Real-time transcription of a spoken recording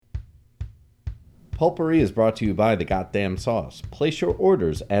Pulpery is brought to you by The Goddamn Sauce. Place your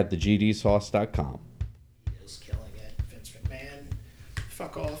orders at thegdsauce.com. He is killing it. Vince McMahon,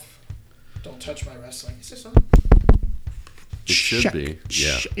 fuck off. Don't touch my wrestling. Is this on? It should be.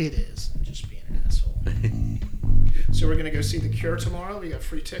 Yeah. It is. I'm just being an asshole. So we're going to go see The Cure tomorrow. We got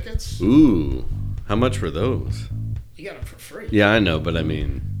free tickets. Ooh. How much were those? You got them for free. Yeah, I know, but I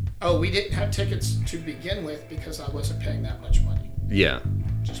mean... Oh, we didn't have tickets to begin with because I wasn't paying that much money. Yeah.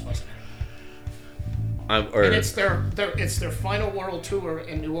 Just wasn't. And it's their final world tour,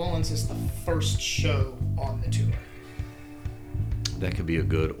 and New Orleans is the first show on the tour. That could be a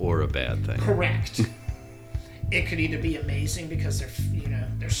good or a bad thing. Correct. It could either be amazing because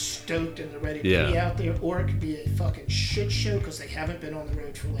they're stoked and they're ready to be out there, or it could be a fucking shit show because they haven't been on the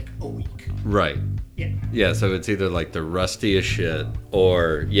road for like a week. Right. Yeah. Yeah, so it's either like the rusty as shit,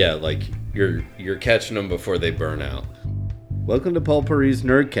 or like you're catching them before they burn out. Welcome to Pulpery's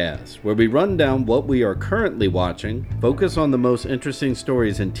Nerdcast, where we run down what we are currently watching, focus on the most interesting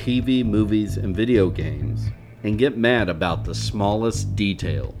stories in TV, movies, and video games, and get mad about the smallest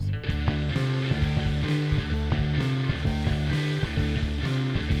details.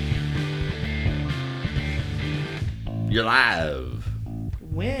 You're live.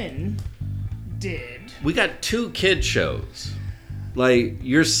 When did... We got 2 kid shows. Like,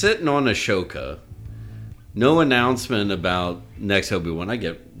 you're sitting on Ashoka. No announcement about next Obi-Wan. I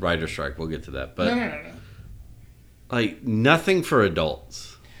get writer strike. We'll get to that. But No. like, nothing for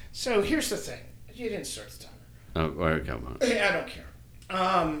adults. So here's the thing. You didn't start the timer. Oh, all right, come on. I don't care.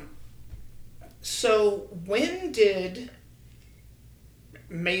 So when did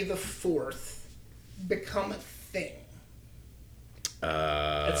May the 4th become a thing?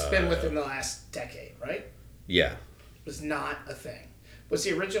 It's been within the last decade, right? Yeah. It was not a thing. Was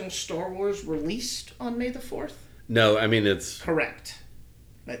the original Star Wars released on May the 4th? No, I mean, it's... Correct.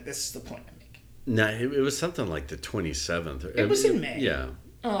 But this is the point I'm making. No, it was something like the 27th. It was in May. Yeah.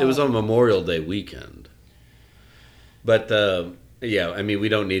 It was on Memorial Day weekend. But, yeah, I mean, we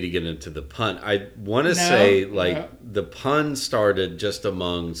don't need to get into the pun. I want to say, like, the pun started just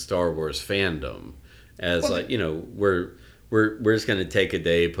among Star Wars fandom. As, we're just going to take a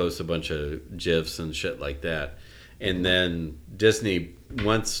day, post a bunch of GIFs and shit like that. And then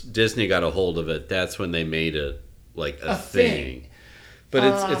once Disney got a hold of it, that's when they made it like a thing. But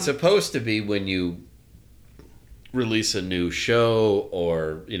it's supposed to be when you release a new show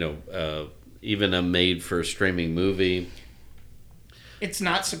or, even a made-for-streaming movie. It's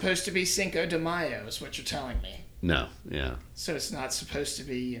not supposed to be Cinco de Mayo, is what you're telling me. No, yeah. So it's not supposed to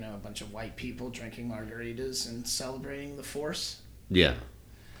be, a bunch of white people drinking margaritas and celebrating the Force? Yeah.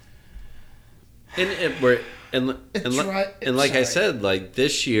 And like I said, like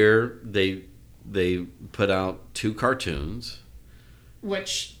this year they put out 2 cartoons.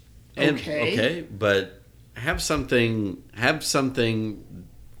 Which but have something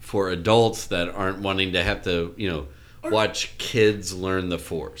for adults that aren't wanting to have to, watch kids learn the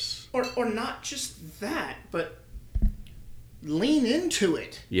Force. Or not just that, but lean into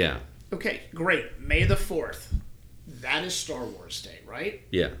it. Yeah. Okay, great. May the 4th. That is Star Wars Day, right?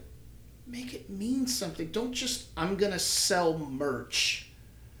 Yeah. Make it mean something. Don't just, I'm going to sell merch.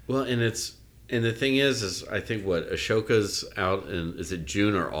 Well, and the thing is I think Ashoka's out in, is it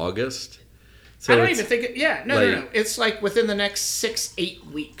June or August? So I don't even think no. It's like within the next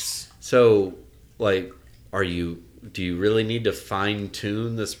 6-8 weeks. So, like, do you really need to fine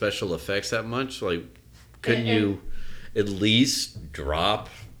tune the special effects that much? Like, couldn't you at least drop,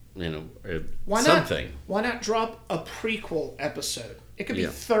 something? Why not drop a prequel episode? It could be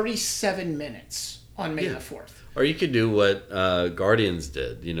 37 minutes on May the 4th. Or you could do what Guardians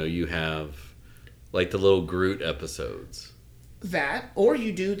did. You have like the little Groot episodes. That, or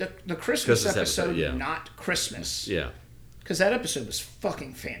you do the Christmas episode, not Christmas. Yeah. Because that episode was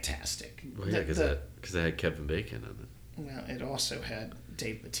fucking fantastic. Well, yeah, because it had Kevin Bacon in it. Well, it also had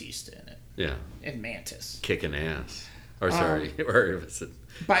Dave Bautista in it. Yeah. And Mantis. Kicking ass. Or sorry, or was it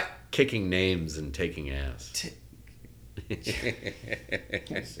kicking names and taking ass? That's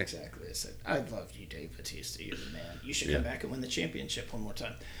exactly what I said. I love you, Dave Bautista. You're the man. You should come back and win the championship one more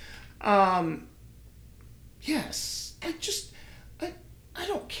time. Yes. I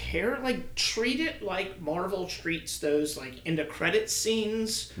don't care. Like, treat it like Marvel treats those, like, end of credit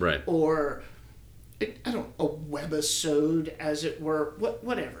scenes. Right. Or, a webisode, as it were.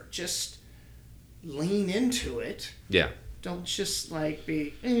 Whatever. Just lean into it. Yeah. Don't just, like,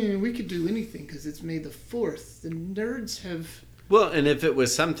 be, we could do anything because it's May the 4th. The nerds have... Well, and if it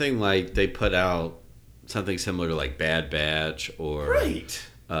was something like they put out something similar to, like, Bad Batch or... Right.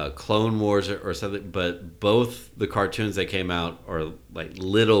 Clone Wars or something, but both the cartoons that came out are like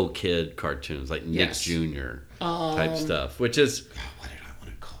little kid cartoons, like Nick Jr. type stuff, which is... what did I want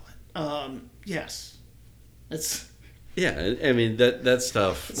to call it? Yes. It's... Yeah, I mean, that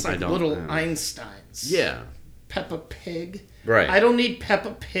stuff... It's like little Einsteins. Yeah. Peppa Pig. Right. I don't need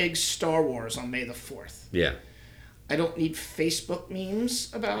Peppa Pig Star Wars on May the 4th. Yeah. I don't need Facebook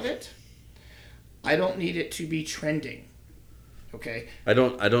memes about it. I don't need it to be trending. Okay? I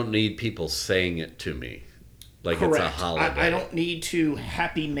don't need people saying it to me like Correct. It's a holiday. I don't need to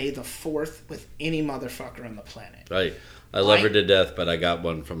happy May the 4th with any motherfucker on the planet. Right. I love her to death, but I got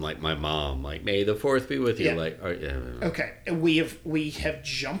one from like my mom. Like, May the 4th be with you. Yeah. Like, Okay. We have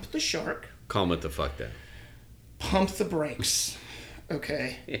jumped the shark. Calm it the fuck down. Pump the brakes.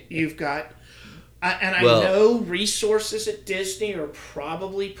 Okay. You've got... I know resources at Disney are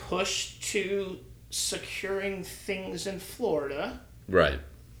probably pushed to securing things in Florida. Right.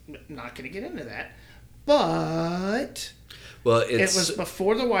 Not going to get into that. But... Well, it was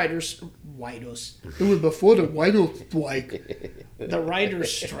before the writers' It was before the writers' strike. The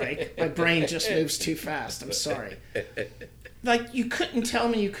writers' strike. My brain just moves too fast. I'm sorry. Like, you couldn't tell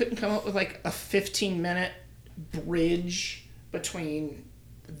me you couldn't come up with like a 15-minute bridge between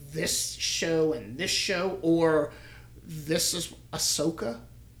this show and this show, or this is Ahsoka.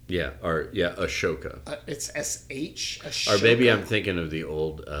 Yeah, Ashoka. It's S-H. Or maybe I'm thinking of the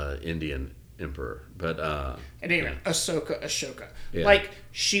old Indian emperor, but and anyway, yeah. Ashoka. Yeah. Like,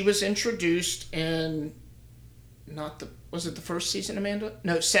 she was introduced in was it the first season, Amanda?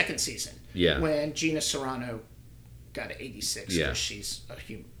 No, second season. Yeah. When Gina Carano got to 86 because she's a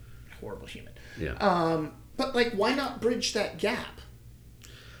horrible human. Yeah. But like, why not bridge that gap?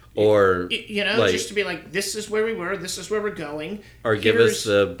 Or like, just to be like, this is where we were, this is where we're going. Or give us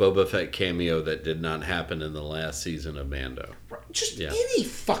the Boba Fett cameo that did not happen in the last season of Mando. Just any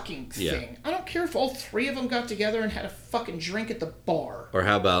fucking thing. Yeah. I don't care if all three of them got together and had a fucking drink at the bar. Or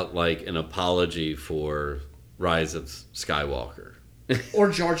how about like an apology for Rise of Skywalker? Or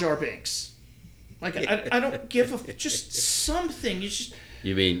Jar Jar Binks. Like, I don't give a... Just something.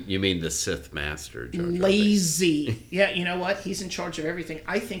 You mean the Sith Master, Jar Jar lazy. Binks. Yeah, you know what? He's in charge of everything.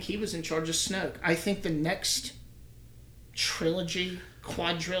 I think he was in charge of Snoke. I think the next trilogy,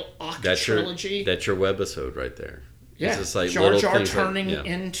 trilogy... That's your webisode right there. Yeah, it's like Jar Jar turning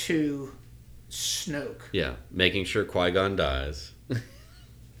into Snoke. Yeah, making sure Qui-Gon dies.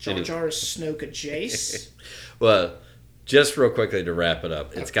 Jar Jar is Snoke a Jace. Well, just real quickly to wrap it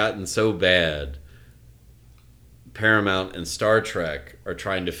up. It's gotten so bad... Paramount and Star Trek are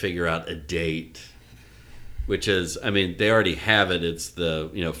trying to figure out a date, which is, I mean, they already have it. It's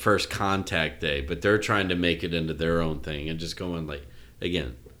the, first contact day, but they're trying to make it into their own thing and just going like,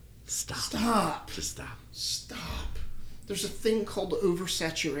 again, stop. Just stop. There's a thing called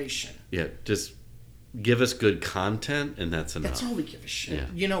oversaturation. Yeah, just give us good content and that's enough. That's all we give a shit. Yeah.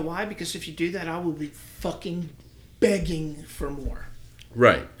 You know why? Because if you do that, I will be fucking begging for more.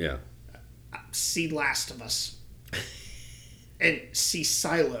 Right, yeah. See Last of Us. And see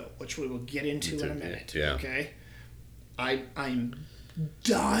Silo, which we will get into in a minute. Yeah. Okay? I'm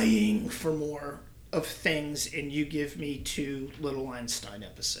dying for more of things, and you give me 2 Little Einstein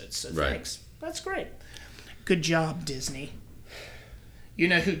episodes. So thanks. That's great. Good job, Disney. You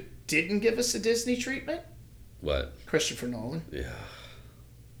know who didn't give us a Disney treatment? What? Christopher Nolan. Yeah.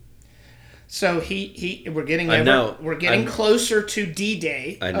 So we're getting closer to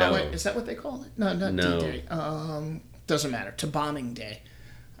D-Day. I know. Is that what they call it? No, not D-Day. Doesn't matter. To bombing day.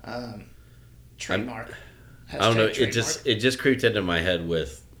 Trademark. I don't know. It just creeped into my head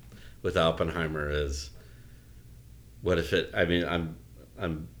with Oppenheimer is what if it? I mean,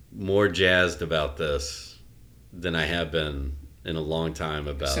 I'm more jazzed about this than I have been in a long time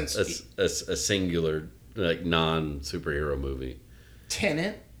about a singular like non-superhero movie.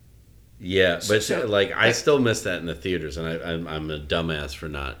 Tenet. Yeah, but I still miss that in the theaters, and I'm a dumbass for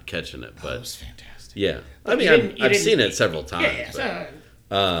not catching it. But it was fantastic. Yeah, I mean, I've seen it several times. Yeah,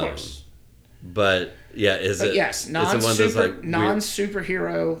 of course. But yeah, yes,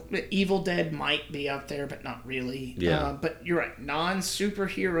 non-superhero. Evil Dead might be out there, but not really. Yeah, but you're right,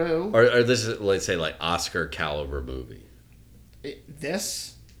 non-superhero. Or this is, let's say, like Oscar caliber movie.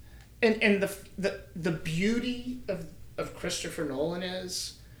 This, and the beauty of Christopher Nolan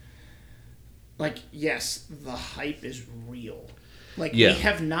is, like, yes, the hype is real. Like, we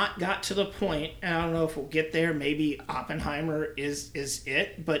have not got to the point, and I don't know if we'll get there, maybe Oppenheimer is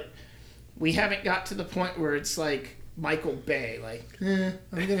it, but we haven't got to the point where it's like Michael Bay, like, I'm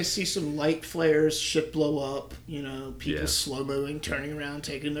going to see some light flares, ship blow up, people slow-moing, turning around,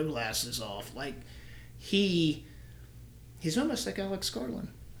 taking their glasses off. Like, he's almost like Alex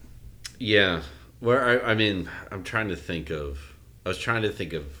Garland. Yeah. Where I mean, I'm trying to think of. I was trying to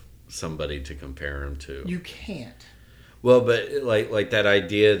think of somebody to compare him to. You can't. Well, but like that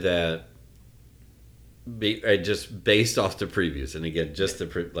idea that just based off the previews, and again, just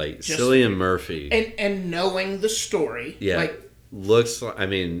Cillian Murphy, and knowing the story, yeah, looks like. I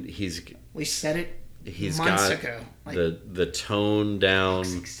mean, we said it. He's months got ago. The tone down,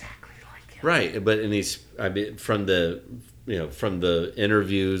 looks exactly like him. Right? But from the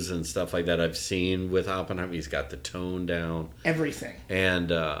interviews and stuff like that I've seen with Oppenheimer, he's got the tone down, everything, and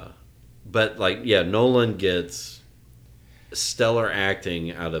but Nolan gets stellar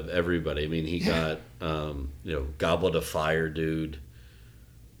acting out of everybody. I mean, he got Goblet of Fire dude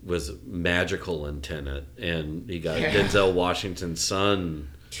was magical in Tenet, and he got Denzel Washington's son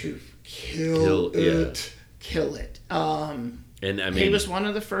to kill it. And I mean, he was one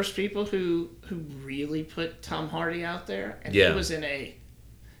of the first people who really put Tom Hardy out there, and he was in a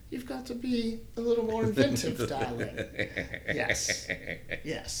 "you've got to be a little more inventive, darling." Yes.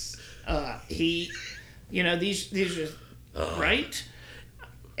 He, these are right.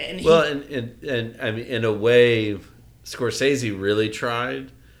 And and I mean, in a way, Scorsese really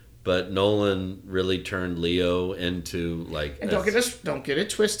tried, but Nolan really turned Leo into like. And don't get it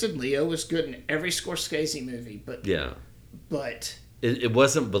twisted. Leo was good in every Scorsese movie, but but it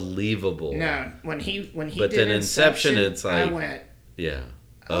wasn't believable. No, when he but did then Inception, it's like I went,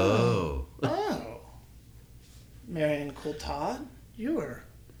 oh, Marion Coulthard, you were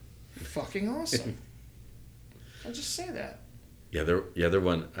fucking awesome. I'll just say that. Yeah, the other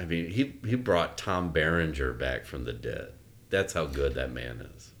one. I mean, he brought Tom Berenger back from the dead. That's how good that man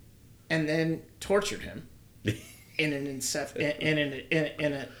is. And then tortured him in an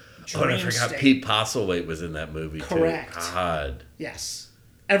in a dream I forgot state. Pete Postlethwaite was in that movie. Correct. Too. God. Yes,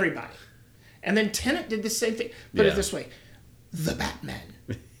 everybody. And then Tenet did the same thing. Put it this way: the Batman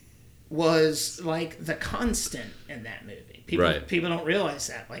was like the constant in that movie. People don't realize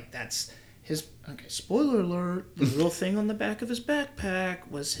that. Like that's his. Okay, spoiler alert: the little thing on the back of his backpack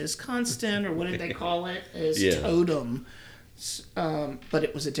was his constant, or what did they call it? His totem. But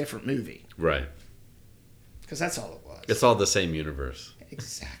it was a different movie. Right. Because that's all it was. It's all the same universe.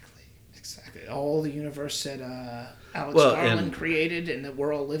 Exactly. All the universe that Alex Garland created and that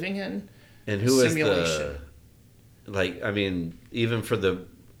we're all living in. And who is even for the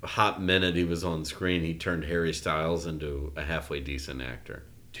hot minute he was on screen, he turned Harry Styles into a halfway decent actor.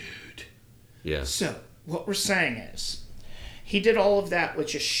 Dude. Yeah. So, what we're saying is, he did all of that with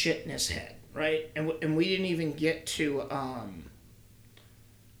just shit in his head, right? And we didn't even get to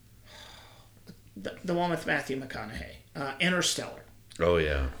the one with Matthew McConaughey, Interstellar. Oh,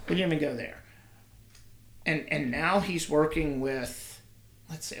 yeah. We didn't even go there. And now he's working with,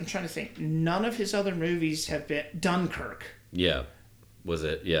 let's see, I'm trying to think. None of his other movies have been Dunkirk. Yeah. Was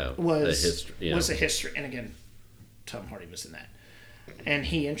it? Yeah. Was a history. And again, Tom Hardy was in that. And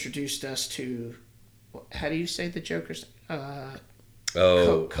he introduced us to, how do you say the Joker's? Kine.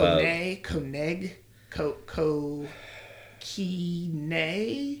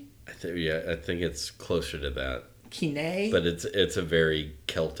 I think it's closer to that. Kine. But it's a very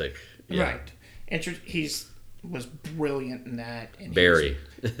Celtic. Yeah. Right. Was brilliant in that. And Barry.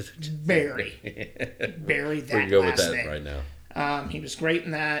 Barry, that we can go last with that name. right now. He was great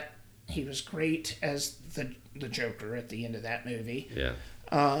in that. He was great as the Joker at the end of that movie. Yeah.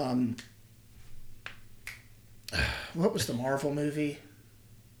 What was the Marvel movie?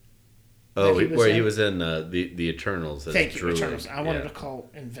 Oh, he was in the Eternals. Thank you, Eternals. I wanted to call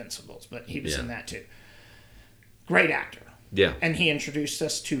Invincibles, but he was in that too. Great actor. Yeah. And he introduced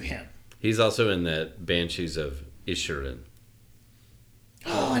us to him. He's also in that Banshees of Inisherin.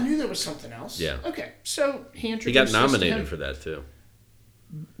 Oh, I knew there was something else. Yeah. Okay, so he introduced. He got us nominated to him. for that too.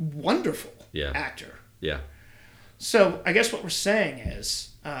 Wonderful. Actor. Yeah. So I guess what we're saying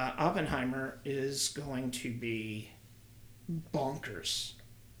is Oppenheimer is going to be bonkers.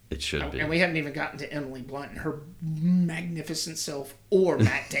 It should be. And we haven't even gotten to Emily Blunt and her magnificent self, or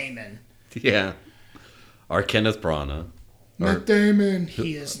Matt Damon. Yeah. Or Kenneth Branagh. Matt Damon,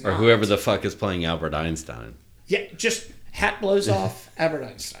 he is not. Or whoever the fuck is playing Albert Einstein. Yeah, just hat blows off, Albert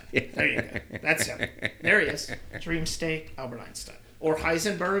Einstein. There you go. That's him. There he is. Dream State, Albert Einstein. Or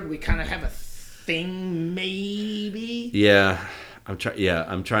Heisenberg, we kind of have a thing, maybe. Yeah. I'm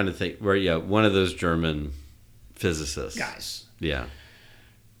trying to think. One of those German physicists. Guys. Yeah.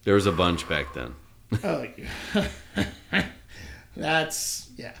 There was a bunch back then. Oh, that's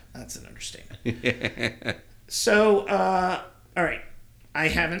an understatement. So, all right. I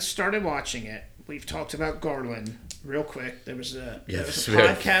haven't started watching it. We've talked about Garland real quick. There was a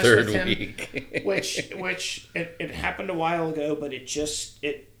podcast with him, week. which it happened a while ago, but it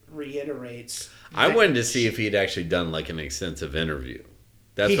reiterates. I wanted to see if he'd actually done like an extensive interview.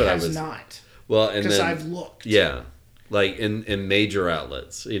 That's what I was. He has not. Well, and because then I've looked. Yeah, like in major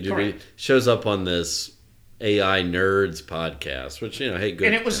outlets, he shows up on this AI Nerds podcast, which hey, good.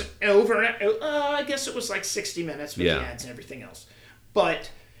 And it was over. I guess it was like 60 minutes with the ads and everything else,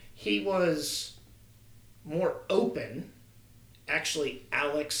 but he was more open. Actually,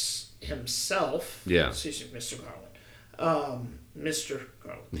 Alex himself. Yeah. Excuse me, Mr. Garland. Mr.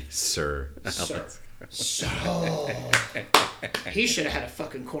 Garland. Sir. So he should have had a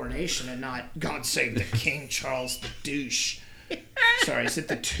fucking coronation and not God save the King Charles the douche. Sorry, is it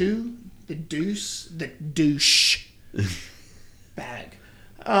the two? The deuce? The douche bag.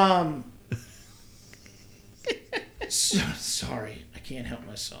 Sorry, I can't help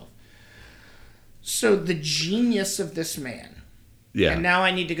myself. So the genius of this man. Yeah. And now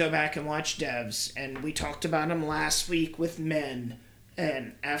I need to go back and watch Devs. And we talked about him last week with Men.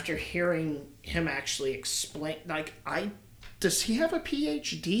 And after hearing him actually explain, does he have a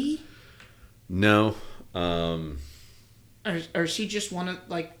PhD? No. Or is he just one of,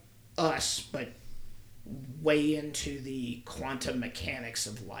 us, but way into the quantum mechanics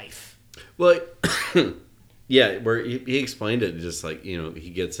of life? Well, yeah, where he explained it, just he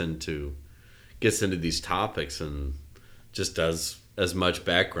gets into these topics and just does as much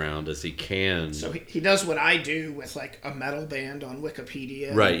background as he can. So he does what I do with a metal band on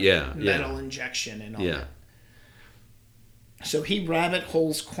Wikipedia. Right, yeah. Metal injection and all that. So he rabbit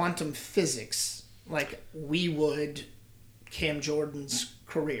holes quantum physics like we would Cam Jordan's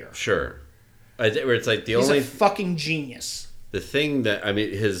career. Sure. Where it's like He's a fucking genius. The thing that,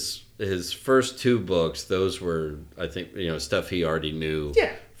 his first two books, those were, I think, stuff he already knew.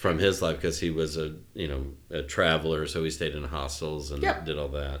 Yeah. From his life, because he was a traveler, so he stayed in hostels and did all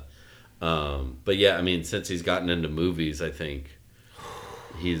that. But yeah, since he's gotten into movies, I think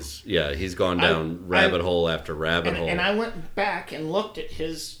he's gone down rabbit hole after rabbit hole. And I went back and looked at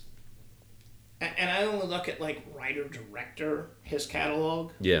his, and I only look at writer director, his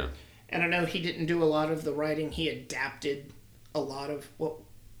catalog. Yeah. And I know he didn't do a lot of the writing. He adapted a lot of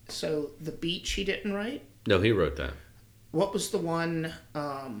so The Beach he didn't write. No, he wrote that. What was the one?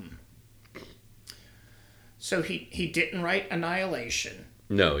 So he didn't write Annihilation.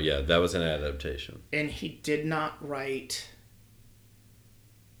 No, yeah, that was an adaptation. And he did not write.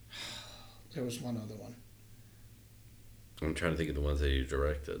 There was one other one. I'm trying to think of the ones that he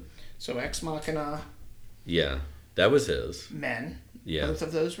directed. So Ex Machina. Yeah, that was his. Men. Yeah. Both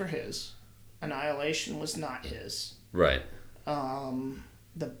of those were his. Annihilation was not his. Right.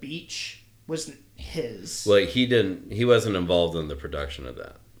 The Beach was his. Well, he wasn't involved in the production of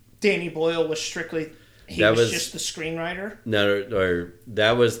that. Danny Boyle was strictly. He was just the screenwriter. No, or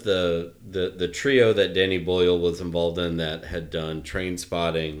that was the trio that Danny Boyle was involved in that had done Train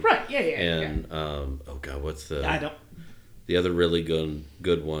Spotting. Right. Yeah. And oh god, what's the? I don't. The other really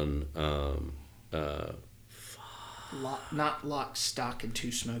good one. Not Lock, Stock, and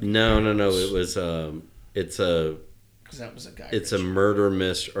Two Smoking. No. It was it's a. Because that was a guy. It's a murder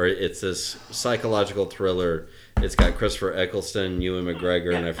mystery, or it's this psychological thriller. It's got Christopher Eccleston, Ewan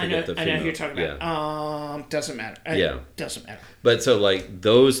McGregor, and I forget the female. I know who you're talking about. Doesn't matter. Doesn't matter. But so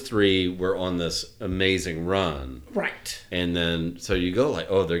those three were on this amazing run. Right. And then so you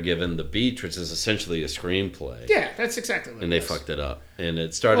go they're given The Beach, which is essentially a screenplay. Yeah, that's exactly what and they fucked it up. And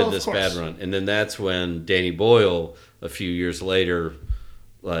it started this bad run. And then that's when Danny Boyle, a few years later,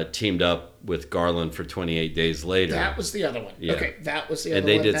 teamed up with Garland for 28 Days Later. That was the other one. Yeah. Okay, that was the other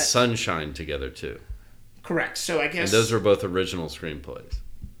one. And they did Sunshine together, too. Correct. So I guess... And those were both original screenplays.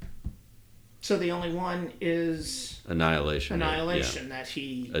 So the only one is... Annihilation. That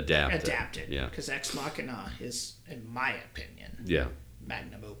he adapted. Yeah. Because Ex Machina is, in my opinion,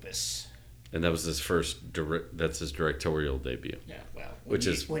 magnum opus. And that was his first... That's his directorial debut. Yeah, well...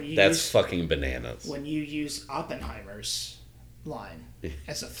 That's fucking bananas. When you use Oppenheimer's line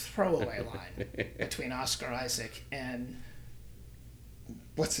as a throwaway line between Oscar Isaac and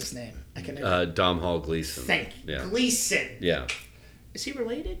what's his name? Domhnall Gleeson. Thank you. Yeah. Gleeson. Yeah. Is he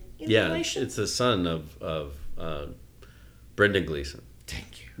related? Relation? It's the son of Brendan Gleeson.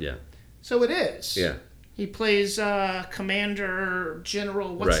 Thank you. Yeah. So it is. Yeah. He plays Commander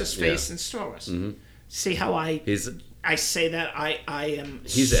General what's-his face in Star Wars. Mm-hmm. See how I say that I am.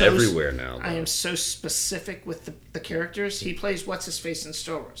 He's everywhere now. Though. I am so specific with the characters. He plays what's his face in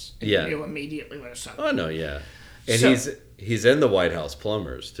Star Wars. And yeah. You knew immediately what I was talking. Oh no, yeah. And he's in the White House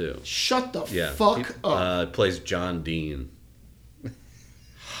Plumbers too. Shut the fuck up. Plays John Dean.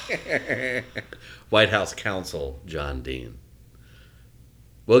 White House Counsel John Dean.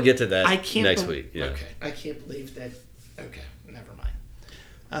 We'll get to that next week. Yeah. Okay. I can't believe that. Okay, never mind.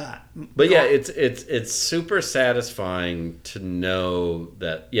 But yeah, it's super satisfying to know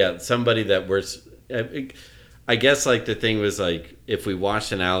that somebody that I guess like the thing was like if we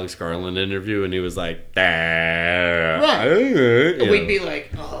watched an Alex Garland interview and he was like, right, we'd be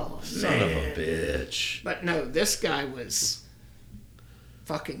like, oh, son of a bitch. But no, this guy was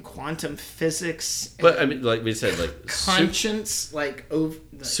fucking quantum physics. But I mean, like we said, like conscience,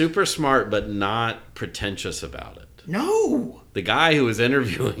 super smart, but not pretentious about it. No, the guy who was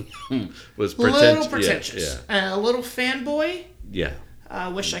interviewing him was a little pretentious, yeah. A little fanboy. Yeah,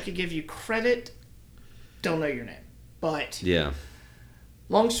 wish I could give you credit. Don't know your name, but yeah.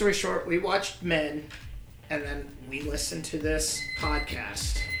 Long story short, we watched Men, and then we listened to this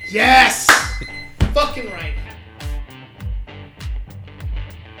podcast. Yes, fucking right.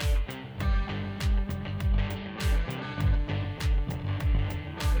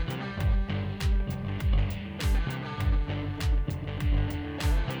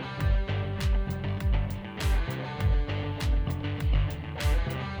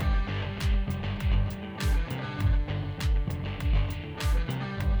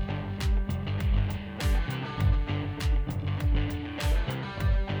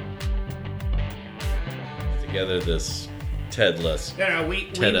 Together this Ted Lasso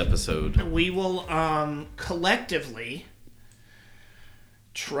Ted episode. We will collectively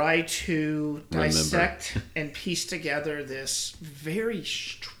try to dissect and piece together this very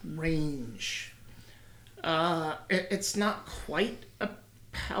strange. It's not quite a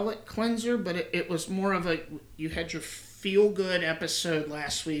palate cleanser, but it was more of you had your feel-good episode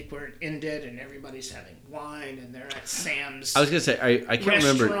last week where it ended and everybody's having wine and they're at Sam's. I was going to say, I can't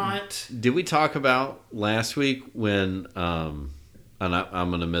remember. Did we talk about last week when, and I'm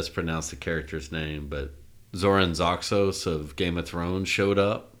going to mispronounce the character's name, but Zoran Zaxos of Game of Thrones showed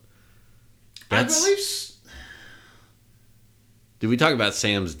up? I believe Did we talk about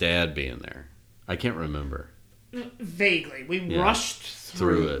Sam's dad being there? I can't remember. Vaguely. We rushed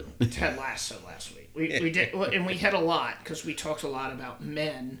through it. Ted Lasso last week. We did, and we had a lot because we talked a lot about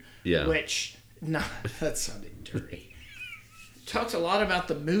Men. Yeah. Which, no, that sounded dirty. Talked a lot about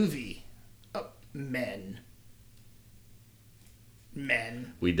the movie Men.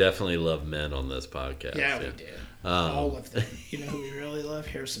 We definitely love Men on this podcast. Yeah, we did. All of them. You know who we really love?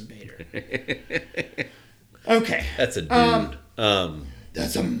 Harrison Bader. Okay. That's a dude.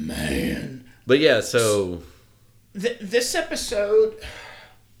 That's a man. But yeah, so this episode.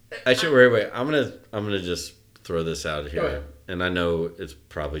 Actually, wait. I'm gonna just throw this out here, and I know it's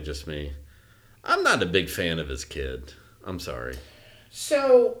probably just me. I'm not a big fan of his kid. I'm sorry.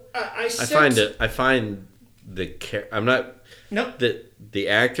 So I find I'm not. Nope. The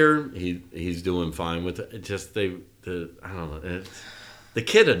actor he's doing fine with it. It just I don't know. The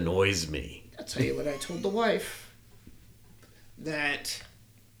kid annoys me. I'll tell you what I told the wife. That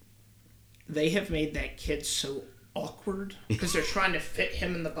they have made that kid so awkward because they're trying to fit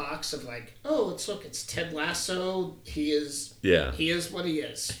him in the box of like, oh, it's Ted Lasso. He is what he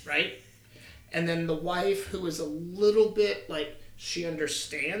is, right? And then the wife, who is a little bit like, she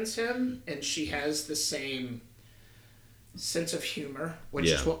understands him and she has the same sense of humor, which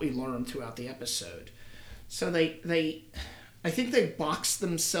is what we learned throughout the episode. So I think they box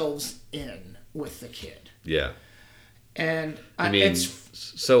themselves in with the kid. Yeah. And it's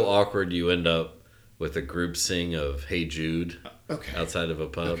so awkward you end up with a group sing of Hey Jude outside of a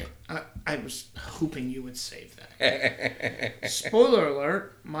pub. Okay. I was hoping you would save that. Spoiler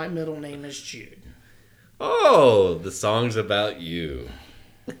alert, my middle name is Jude. Oh, the song's about you.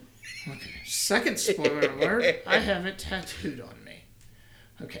 Okay. Second spoiler alert, I have it tattooed on me.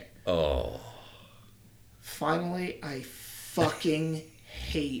 Okay. Oh. Finally, I fucking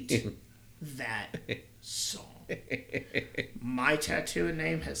hate that song. My tattoo and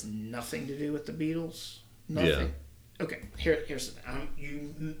name has nothing to do with the Beatles. Nothing. Yeah. Okay, here's the thing.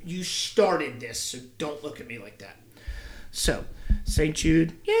 You started this, so don't look at me like that. So, St.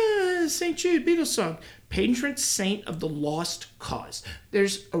 Jude, St. Jude, Beatles song. Patron saint of the lost cause.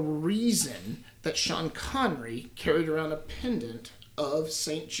 There's a reason that Sean Connery carried around a pendant of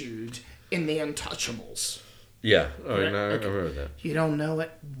St. Jude in The Untouchables. Yeah, I remember that. You don't know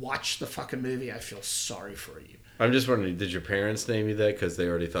it? Watch the fucking movie. I feel sorry for you. I'm just wondering, did your parents name you that because they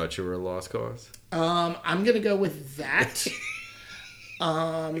already thought you were a lost cause? I'm going to go with that.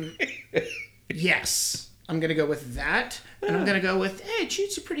 Yes. I'm going to go with that. And I'm going to go with, hey,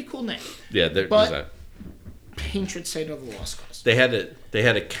 Jude's a pretty cool name. Yeah, there's that. Patron saint of the lost cause. They had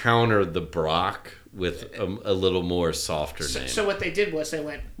to counter the Brock with a little more softer name. So what they did was they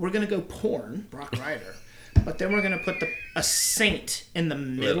went, we're going to go porn, Brock Ryder. But then we're going to put a saint in the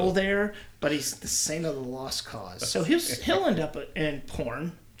middle there, but he's the saint of the lost cause. So he'll end up in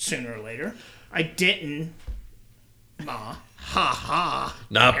porn, sooner or later. I didn't. Ma. Ha ha.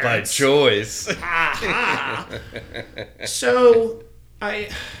 Not parents. By choice. Ha ha. So, I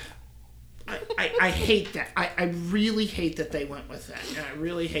hate that. I really hate that they went with that. And I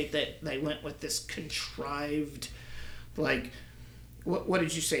really hate that they went with this contrived, like, what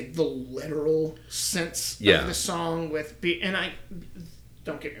did you say? The literal sense of the song with... And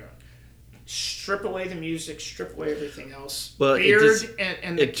don't get me wrong. Strip away the music, strip away everything else. Well, Beard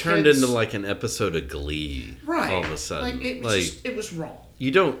and it turned into like an episode of Glee. Right. All of a sudden, it was wrong.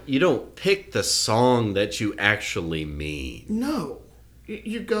 You don't pick the song that you actually mean. No,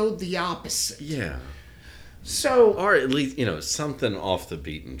 you go the opposite. Yeah. So, or at least something off the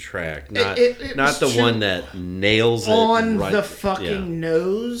beaten track, not the one that nails it on right the fucking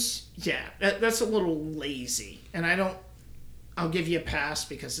nose. Yeah, that's a little lazy, and I'll give you a pass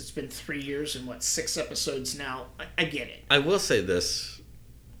because it's been 3 years and 6 episodes now. I get it. I will say this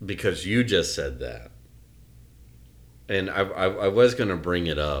because you just said that, and I was going to bring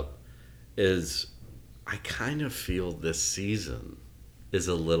it up. Is I kind of feel this season is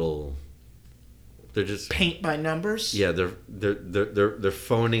a little. They're just paint by numbers. Yeah, they're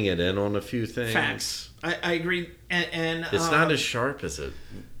phoning it in on a few things. Facts. I agree, and it's not as sharp as it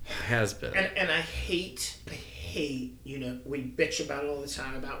has been. And I hate. We bitch about it all the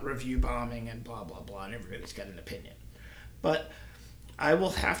time about review bombing and blah blah blah, and everybody's got an opinion. But I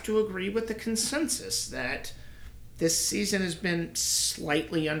will have to agree with the consensus that this season has been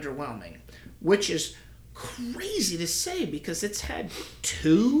slightly underwhelming, which is crazy to say because it's had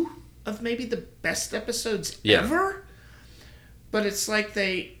 2 of maybe the best episodes ever. But it's like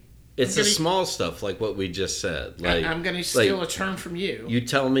it's the small stuff like what we just said. Like I'm going to steal a term from you. You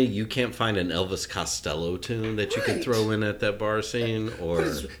tell me you can't find an Elvis Costello tune that you can throw in at that bar scene, or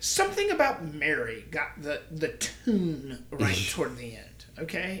something about Mary got the tune right toward the end.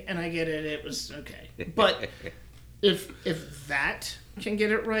 Okay, and I get it. It was okay, but if that can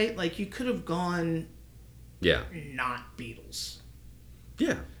get it right, like you could have gone, not Beatles,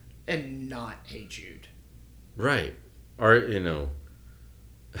 and not Hey Jude, right? Or you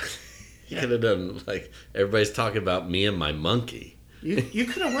could have done like everybody's talking about me and my monkey. You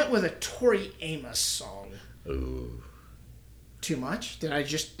could have went with a Tori Amos song. Ooh, too much?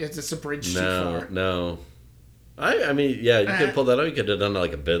 Is this a bridge too far? No. I mean, yeah, you could pull that out. You could have done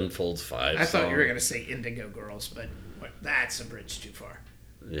like a Ben Folds 5 I thought you were going to say Indigo Girls, but that's a bridge too far.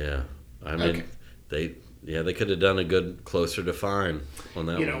 Yeah. I mean, they could have done a good Closer to Fine on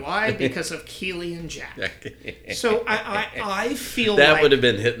that one. You know why? Because of Keely and Jack. So I feel that would have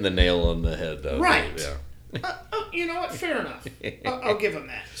been hitting the nail on the head, though. Right. Yeah. You know what? Fair enough. I'll give them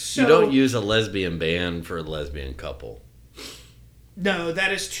that. So, you don't use a lesbian band for a lesbian couple. No,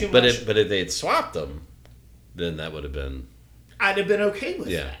 that is too much. But if they had swapped them, then that would have been... I'd have been okay with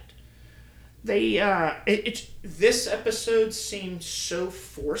that. They this episode seemed so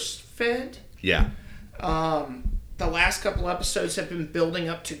force-fed. Yeah. The last couple episodes have been building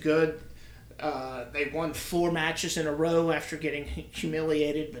up to good. They won 4 matches in a row after getting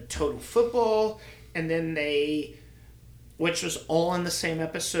humiliated with Total Football. And then which was all in the same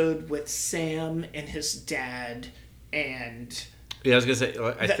episode with Sam and his dad and... Yeah, I was gonna say.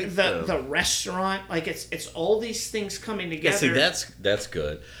 I think the restaurant, like it's all these things coming together. Yeah, see, that's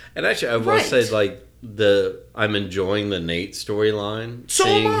good. And actually, I will say, like I'm enjoying the Nate storyline,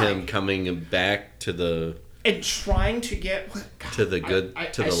 seeing him coming back to the and trying to get to the good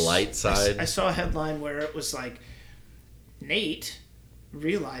to the light side. I saw a headline where it was like Nate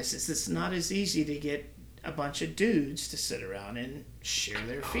realizes it's not as easy to get a bunch of dudes to sit around and share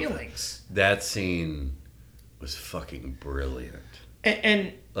their feelings. That scene was fucking brilliant.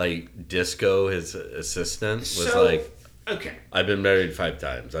 And like Disco, his assistant, was like, okay, I've been married 5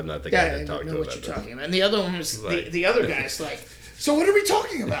 times. I'm not the guy to talk to about what you're talking about. And the other one was the other guy's like, so what are we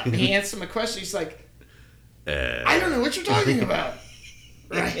talking about? And he answered my question. He's like, I don't know what you're talking about.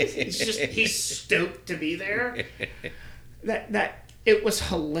 Right? He's stoked to be there. That it was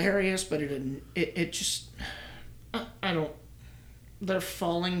hilarious, but it just I don't. They're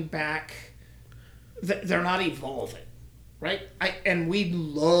falling back. They're not evolving, right? And we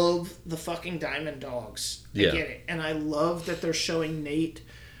love the fucking Diamond Dogs. I get it. And I love that they're showing Nate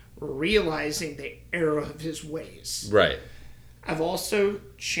realizing the error of his ways. Right. I've also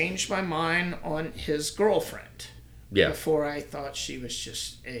changed my mind on his girlfriend. Yeah. Before I thought she was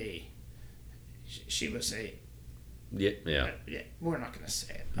just She was a... Yeah. We're not going to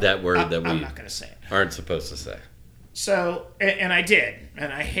say it. That word that we I'm not going to say it. Aren't supposed to say. So, and I did,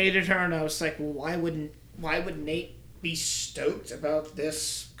 and I hated her, and I was like, well, why would Nate be stoked about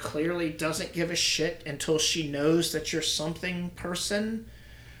this? Clearly doesn't give a shit until she knows that you're something person.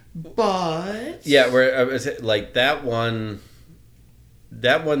 But where I was like that one.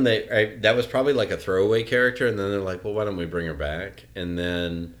 That one, that was probably like a throwaway character, and then they're like, well, why don't we bring her back? And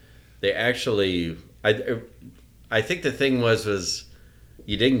then they actually, I think the thing was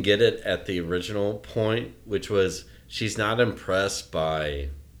you didn't get it at the original point, which was she's not impressed by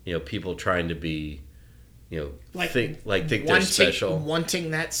people trying to be think they're special,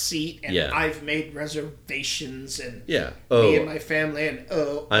 wanting that seat, and I've made reservations, and me and my family, and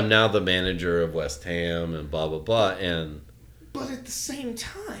I'm now the manager of West Ham, and blah blah blah, and. But at the same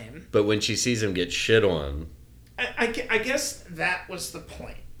time... But when she sees him get shit on... I guess that was the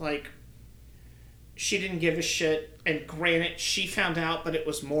point. Like, she didn't give a shit. And granted, she found out, but it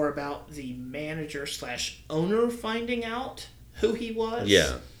was more about the manager/owner finding out who he was.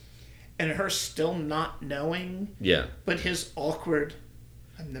 Yeah. And her still not knowing. Yeah. But his awkward...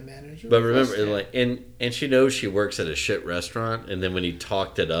 I'm the manager. But remember, and she knows she works at a shit restaurant. And then when he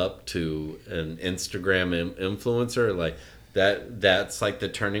talked it up to an Instagram influencer, like... That's like the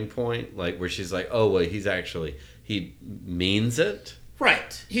turning point, like where she's like, oh well, he means it,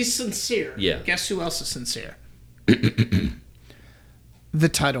 right? He's sincere. Yeah. Guess who else is sincere? The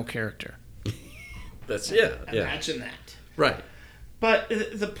title character. Imagine that. Right. But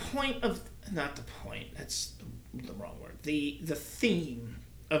the point of not the point. That's the wrong word. The theme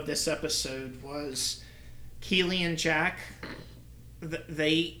of this episode was Keely and Jack.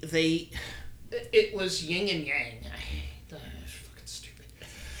 It was yin and yang. Fucking stupid.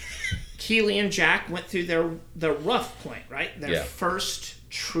 Keely and Jack went through their rough point, right? Their first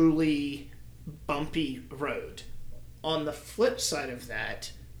truly bumpy road. On the flip side of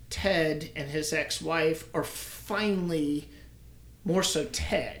that, Ted and his ex-wife are finally, more so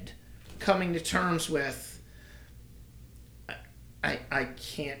Ted, coming to terms with, I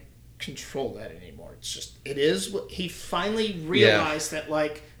can't control that anymore. It's just, it is what he finally realized that,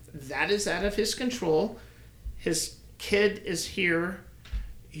 like, that is out of his control. His kid is here,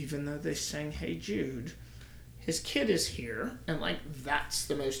 even though they sang Hey Jude. His kid is here, and, like, that's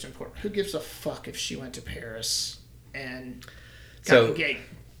the most important. Who gives a fuck if she went to Paris and got engaged?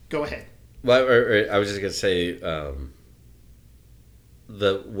 Go ahead. Well, I was just going to say,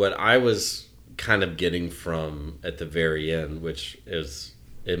 what I was kind of getting from at the very end, which is,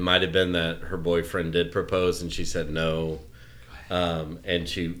 it might have been that her boyfriend did propose and she said no, and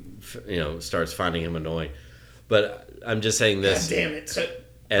she, starts finding him annoying. But I'm just saying this. God damn it. So,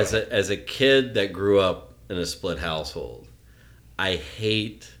 as a kid that grew up in a split household, I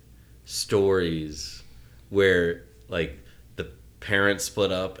hate stories where, like, the parents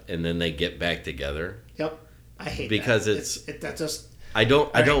split up and then they get back together. Yep. I hate because that. That just... I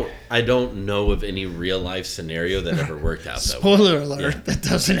don't know of any real life scenario that ever worked out that way. Spoiler alert, that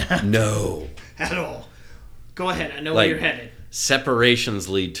doesn't happen. No. At all. Go ahead, I know where you're headed. Separations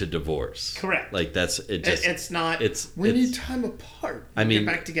lead to divorce. Correct. Like that's it. Just it's not. We need time apart. Get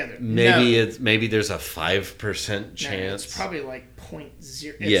back together. Maybe there's a 5% chance. No, it's probably like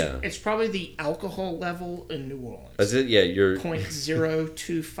 0.0. It's probably the alcohol level in New Orleans. Is it? Yeah, you're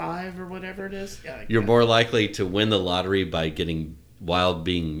 0.025 or whatever it is. Yeah, you're more likely to win the lottery while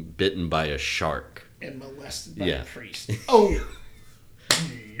being bitten by a shark and molested by a priest. Oh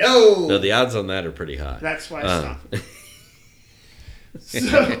no! No, the odds on that are pretty high. That's why I stopped.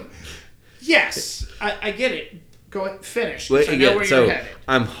 So, yes, I get it. Go ahead, finish. Well, I know where you're headed.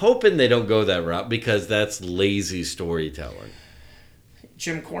 I'm hoping they don't go that route because that's lazy storytelling.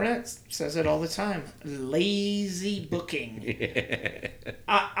 Jim Cornette says it all the time. Lazy booking.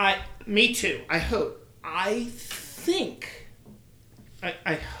 Me too. I hope. I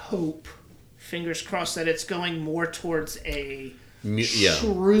hope, fingers crossed, that it's going more towards a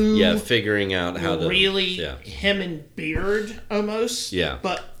true... figuring out how to... Really him and Beard, almost. Yeah.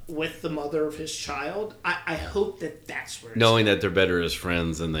 But with the mother of his child. I hope that's where it's knowing going. that they're better as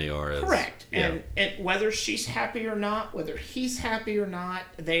friends than they are as... Correct. And whether she's happy or not, whether he's happy or not,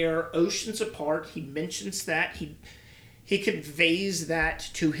 they are oceans apart. He mentions that. He conveys that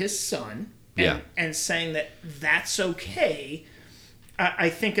to his son. And saying that that's okay. I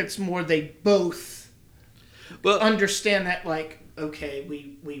think it's more they both understand that, like, okay,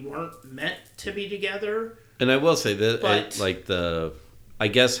 we weren't meant to be together. And I will say that, I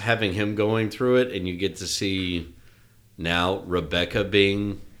guess having him going through it, and you get to see now Rebecca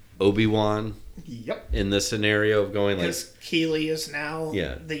being Obi-Wan. Yep. In this scenario of going, like... Because Keely is now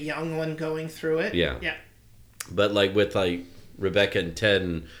the young one going through it. Yeah. Yeah. But, like, with, like, Rebecca and Ted,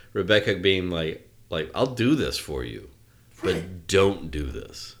 and Rebecca being like, I'll do this for you. But don't do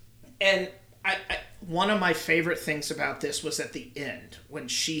this. And one of my favorite things about this was at the end when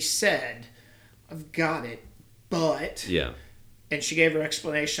she said, I've got it, but And she gave her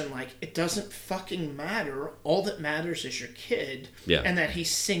explanation like, it doesn't fucking matter. All that matters is your kid. Yeah. And that he's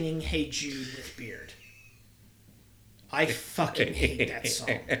singing Hey Jude with Beard. I fucking hate that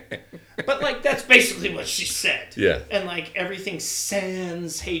song. But, like, that's basically what she said. Yeah. And, like, everything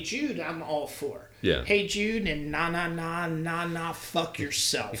sans Hey Jude, I'm all for. Yeah. Hey Jude and na, fuck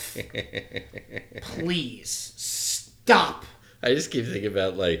yourself. Please. Stop. I just keep thinking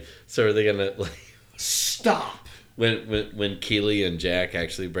about, like, so are they going to, like... Stop. When Keely and Jack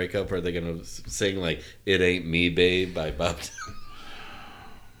actually break up, are they going to sing, like, It Ain't Me, Babe by Bob Dylan?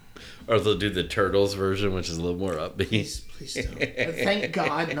 Or they'll do the Turtles version, which is a little more upbeat. Please don't. Thank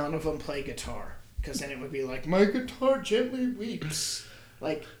God none of them play guitar. Because then it would be like, my guitar gently weeps.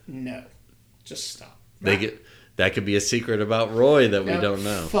 Like, no. Just stop. That could be a secret about Roy that we don't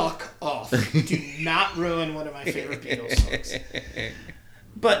know. Fuck off. Do not ruin one of my favorite Beatles songs.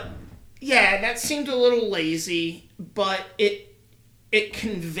 But, yeah, that seemed a little lazy, but it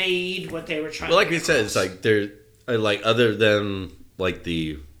conveyed what they were trying to do. Well, like we said, it's like, they're, like, other than, like,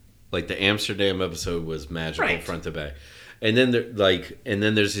 the Amsterdam episode was magical front to back. And then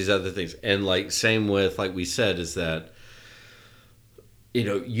there's these other things. And like same with, like we said, is that, you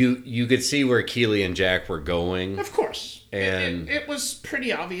know, you could see where Keely and Jack were going. Of course. And it was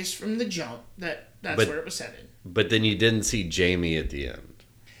pretty obvious from the jump that's where it was headed. But then you didn't see Jamie at the end.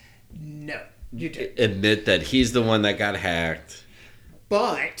 No, you didn't. Admit that he's the one that got hacked.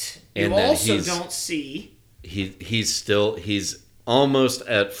 But you also don't see he's almost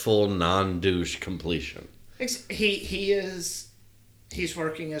at full non-douche completion. He's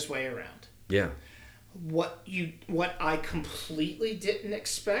working his way around. Yeah. What I completely didn't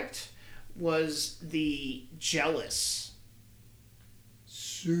expect was the jealous,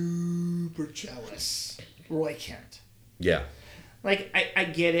 super jealous Roy Kent. Yeah. Like, I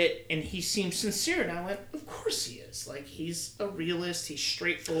get it, and he seems sincere, and I went, of course he is. Like, he's a realist, he's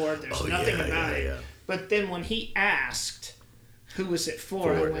straightforward, there's nothing about it. Yeah. But then when he asked, who was it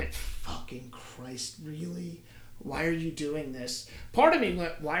for? I went, fucking Christ, really? Why are you doing this? Part of me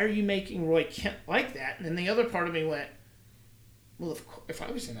went, why are you making Roy Kent like that? And then the other part of me went, well, if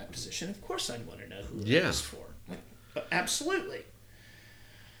I was in that position, of course I'd want to know who it was for. Like, absolutely.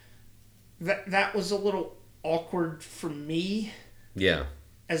 That was a little awkward for me. Yeah.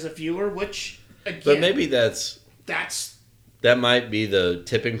 As a viewer, which, again... But maybe that might be the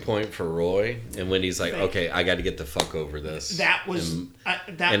tipping point for Roy, and when he's like, "Okay, I got to get the fuck over this." I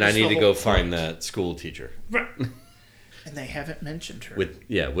need to go find that school teacher. Right. And they haven't mentioned her.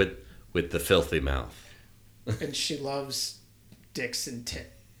 With the filthy mouth. And she loves dicks and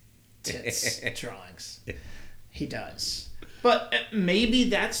tits drawings. He does. But maybe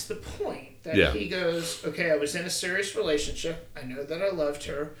that's the point that he goes, "Okay, I was in a serious relationship. I know that I loved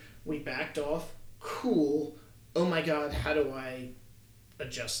her. We backed off. Cool. Oh my God, how do I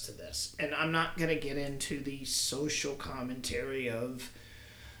adjust to this?" And I'm not going to get into the social commentary of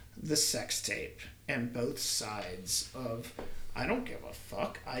the sex tape and both sides of, I don't give a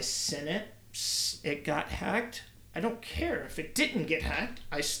fuck. I sent it. It got hacked. I don't care. If it didn't get hacked,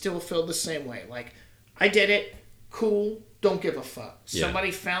 I still feel the same way. Like, I did it. Cool. Don't give a fuck. Yeah.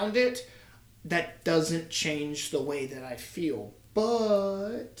 Somebody found it. That doesn't change the way that I feel.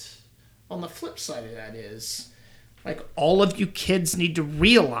 But on the flip side of that is, like, all of you kids need to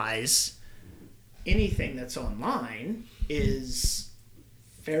realize anything that's online is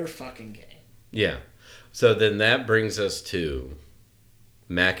fair fucking game. Yeah. So then that brings us to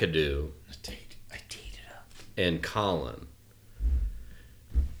McAdoo. I teed it up. And Colin.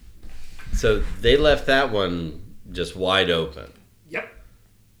 So they left that one just wide open. Yep.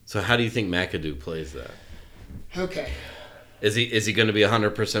 So how do you think McAdoo plays that? Okay. Is he going to be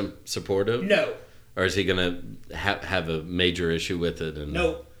 100% supportive? No. Or is he going to have a major issue with it? And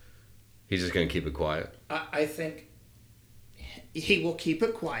no. He's just going to keep it quiet? I think he will keep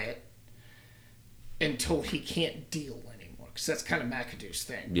it quiet until he can't deal anymore. Because that's kind of McAdoo's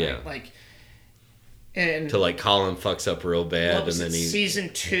thing. Yeah. Right? Like, and till like Colin fucks up real bad, and then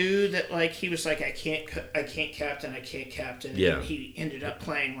season 2 that like he was like I can't captain. Yeah. And he ended up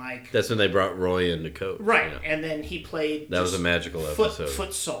playing like that's when they brought Roy in to coach. Right, and then he played. That was a magical episode.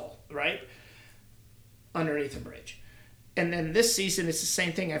 Futsal, right, underneath a bridge, and then this season it's the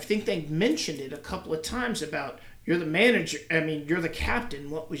same thing. I think they mentioned it a couple of times about you're the manager. I mean, you're the captain.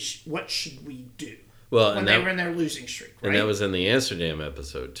 What should we do? Well, when they were in their losing streak, right? And that was in the Amsterdam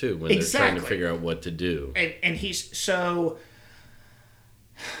episode too, when they're trying to figure out what to do. And he's so.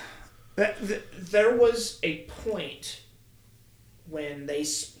 There was a point when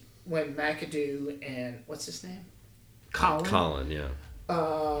McAdoo and what's his name, Colin, yeah,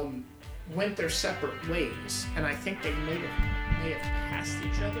 went their separate ways, and I think they made may have passed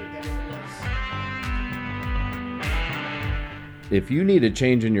each other than it was. If you need a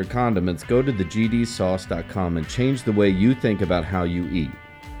change in your condiments, go to thegdsauce.com and change the way you think about how you eat.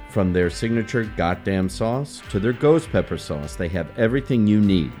 From their signature goddamn sauce to their ghost pepper sauce, they have everything you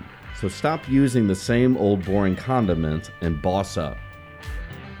need. So stop using the same old boring condiments and boss up.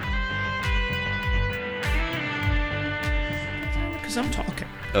 Because I'm talking.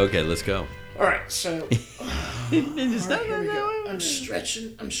 Okay, let's go. All right, so here we go. I'm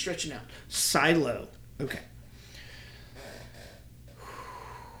stretching out. Silo. Okay.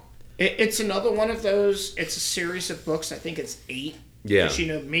 It's another one of those. It's a series of books. I think it's 8. Yeah. Because you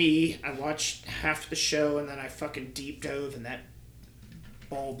know me, I watched half the show and then I fucking deep dove, and that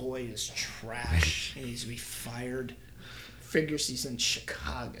ball boy is trash. He needs to be fired. Figures he's in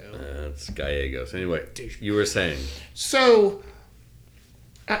Chicago. That's Gallegos. Anyway, you were saying. So,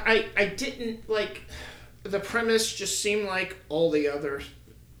 I didn't like, the premise just seemed like all the other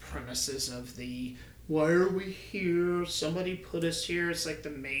premises of the, why are we here? Somebody put us here. It's like the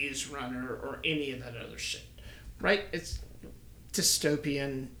Maze Runner or any of that other shit. Right? It's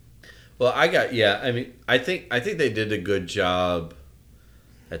dystopian. Well, I think they did a good job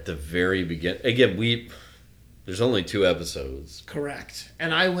at the very beginning. Again, there's only 2 episodes. Correct.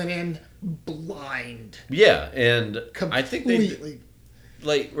 And I went in blind. Yeah, and Completely. I think they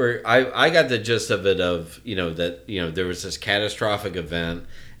like where I got the gist of it that there was this catastrophic event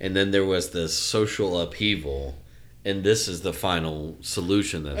and then there was this social upheaval, and this is the final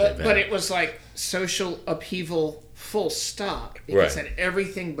solution that they've had. But it was like social upheaval full stop, because right. then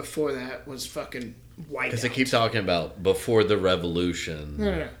everything before that was fucking wiped out. Because they keep talking about before the revolution.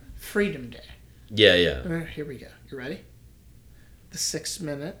 No. Freedom Day. Yeah. Here we go. You ready? The 6th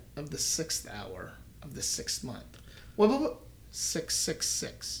minute of the 6th hour of the 6th month. What?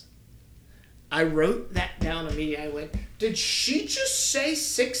 666. I wrote that down immediately. I went, did she just say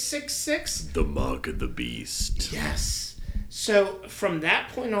 666? The mark of the beast. Yes. So from that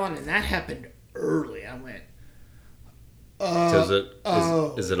point on, and that happened early, I went,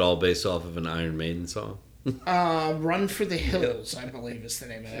 so is it all based off of an Iron Maiden song? Run for the Hills, I believe is the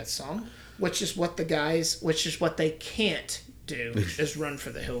name of that song. Which is what they can't do, is run for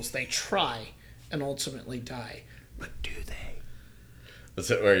the hills. They try and ultimately die. But do they? That's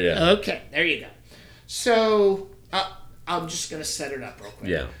it. Where yeah. Okay, there you go. So I'm just gonna set it up real quick.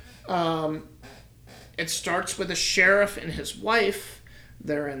 Yeah. It starts with a sheriff and his wife.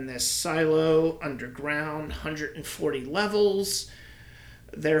 They're in this silo underground, 140 levels.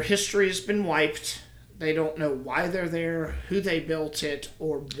 Their history has been wiped. They don't know why they're there, who they built it,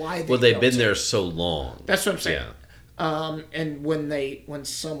 or why they built it. Well, they've been there so long. That's what I'm saying. Yeah. And when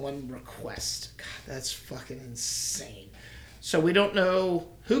someone requests, God, that's fucking insane. So we don't know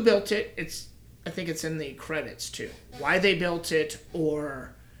who built it. I think it's in the credits too. Why they built it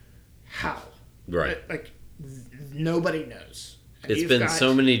or how. Right. Nobody knows. And it's been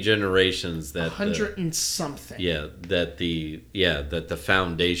so many generations that 100 and something. Yeah, that the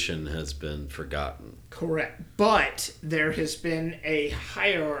foundation has been forgotten. Correct. But there has been a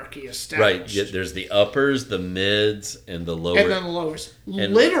hierarchy established. Right. Yeah, there's the uppers, the mids, and the lowers. And then the lowers.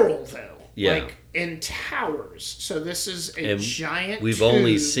 Literal though. Yeah. Like in towers. So this is a giant We've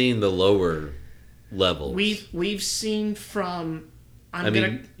only seen the lower levels. We've seen from I'm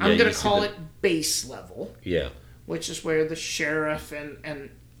gonna call it base level. Yeah. Which is where the sheriff and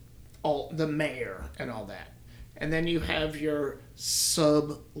all the mayor and all that. And then you have your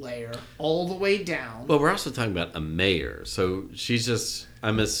sub layer all the way down. Well, we're also talking about a mayor. So she's just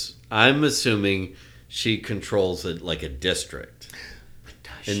I'm assuming she controls it like a district.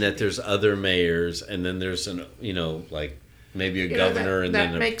 And that there's other mayors, and then there's maybe a governor, and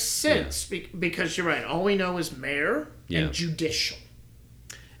then that makes sense because you're right. All we know is mayor and judicial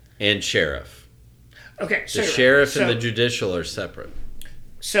and sheriff. Okay, so the sheriff and the judicial are separate.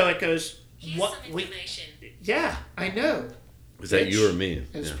 So it goes. Here's some information. Yeah, I know. Is that you or me?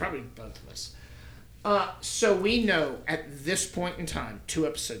 It's probably both of us. So we know at this point in time, 2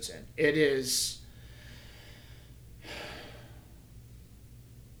 episodes in, it is.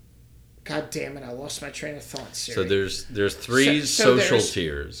 God damn it! I lost my train of thought. Siri. So there's 3 social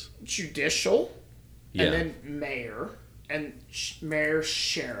tiers: judicial, and then mayor, and mayor,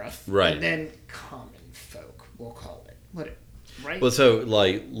 sheriff, right, and then common folk. We'll call it right. Well, so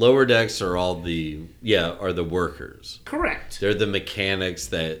like lower decks are all the workers. Correct. They're the mechanics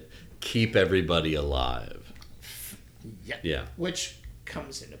that keep everybody alive. Yeah. Which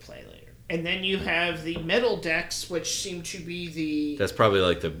comes into play later, and then you have the middle decks, which seem to be the. That's probably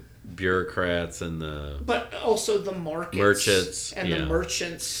like bureaucrats and but also the merchants and the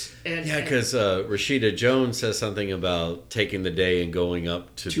merchants. And, because Rashida Jones says something about taking the day and going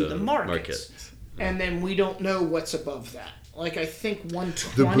up to the markets. And then we don't know what's above that. Like, I think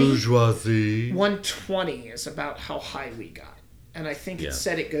 120... The bourgeoisie. 120 is about how high we got. And I think it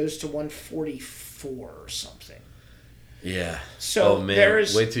said it goes to 144 or something. Yeah. So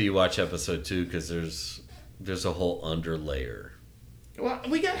wait till you watch episode 2 because there's a whole underlayer. Well,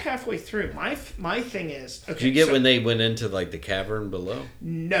 we got halfway through. My thing is... Okay, did you get when they went into, like, the cavern below?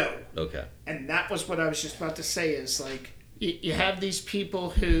 No. Okay. And that was what I was just about to say is, like, you have these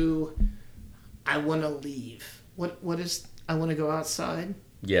people who... I want to leave. What is... I want to go outside?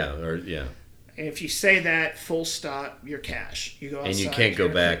 Yeah, And if you say that, full stop, you're cash. You go outside. And you can't go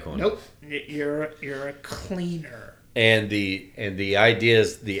back on it. Nope. You're a cleaner. And the idea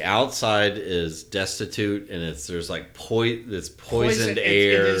is the outside is destitute and there's like this poisoned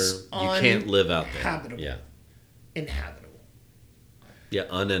air. It is you can't live out there. Inhabitable. Yeah. Inhabitable. Yeah,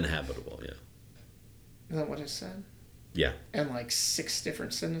 uninhabitable, yeah. Is that what I said? Yeah. And like 6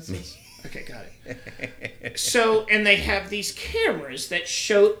 different sentences? Okay, got it. So, and they have these cameras that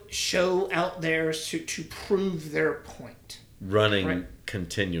show out there to prove their point. Running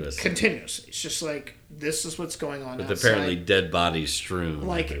continuously. It's just like, this is what's going on with outside. Apparently dead bodies strewn.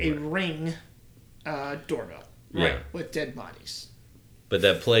 Like everywhere. a Ring doorbell. Yeah. Right, with dead bodies. But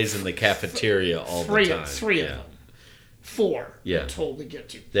that plays in the cafeteria all the time. Three of them. 4. Yeah. Told to get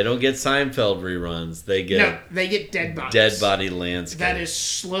to. They don't get Seinfeld reruns. They get dead bodies. Dead body landscape. That is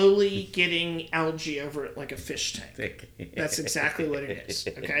slowly getting algae over it like a fish tank. That's exactly what it is.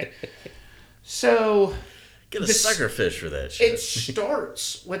 Okay? So... Get a sucker fish for that shit. It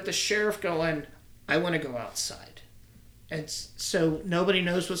starts with the sheriff going, I want to go outside. And so nobody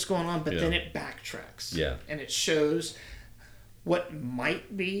knows what's going on, but then it backtracks. Yeah. And it shows what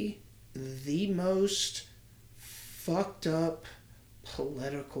might be the most fucked up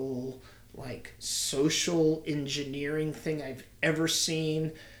political, like, social engineering thing I've ever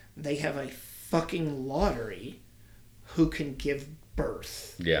seen. They have a fucking lottery who can give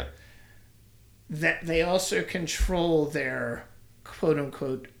birth. Yeah. That they also control their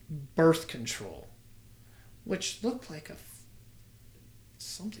quote-unquote birth control, which looked like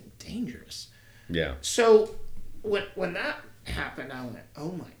something dangerous. Yeah. So when that happened, I went,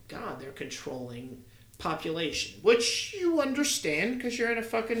 oh my God, they're controlling population, which you understand because you're in a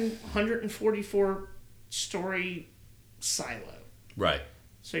fucking 144-story silo. Right.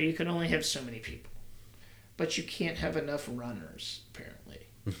 So you can only have so many people. But you can't have enough runners, apparently.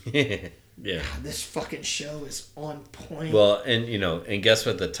 Yeah. God, this fucking show is on point. Well, and guess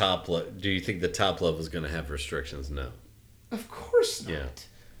what do you think the top level is going to have restrictions? No. Of course not. Yeah.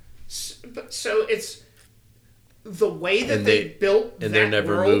 So it's the way that they built that and they're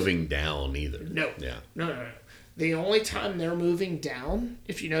never world, moving down either. No. Yeah. No. The only time they're moving down,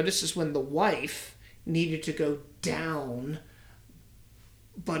 if you notice, is when the wife needed to go down,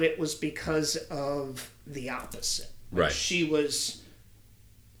 but it was because of the opposite. Right. She was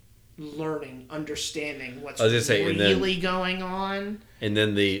learning, understanding what's really going on. And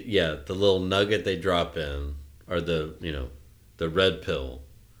then the little nugget they drop in, or the red pill,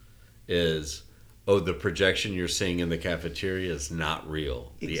 is, the projection you're seeing in the cafeteria is not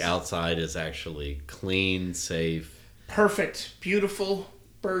real. Exactly. The outside is actually clean, safe. Perfect. Beautiful.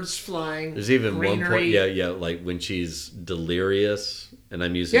 Birds flying. There's even greenery. one point, like when she's delirious, and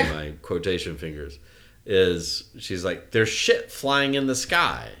I'm using my quotation fingers, she's like, there's shit flying in the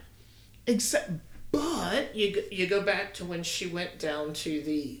sky. But you go back to when she went down to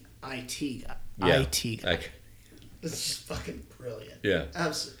the IT guy. Yeah. IT guy. This is fucking brilliant. Yeah.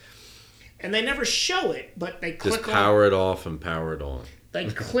 Absolutely. And they never show it, but they click just power it off and power it on. They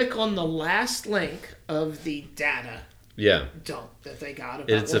click on the last link of the data dump that they got about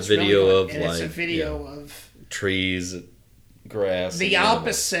it's what's a video really of and it's a video of trees, grass. The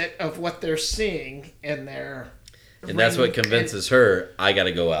opposite of what they're seeing in their and that's what convinces her, I got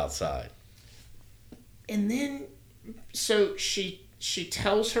to go outside. And then, so she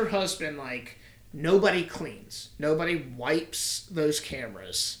tells her husband, like, nobody cleans. Nobody wipes those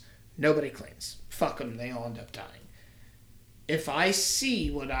cameras. Nobody cleans. Fuck them. They all end up dying. If I see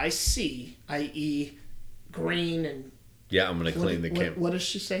what I see, i.e. green and... Yeah, I'm going to clean the camera. What does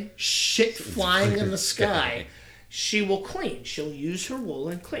she say? Shit flying in the sky. She will clean. She'll use her wool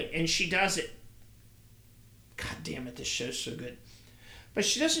and clean. And she does it. God damn it, this show's so good. But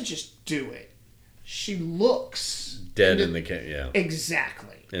she doesn't just do it. She looks dead in the camera. Yeah,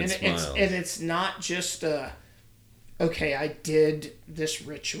 exactly, and smiles. It's not just okay, I did this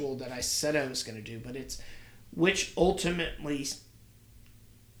ritual that I said I was going to do, but it's which ultimately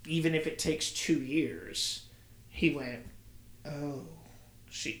even if it takes 2 years, he went, oh,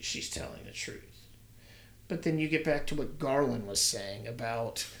 she's telling the truth. But then you get back to what Garland was saying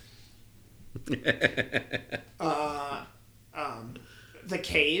about the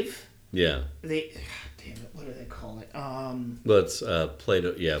cave. Yeah. Damn it, what do they call it? Well, it's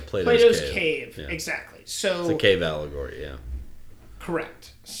Plato. Yeah, Plato's cave. Yeah. Exactly. So it's a cave allegory. Yeah.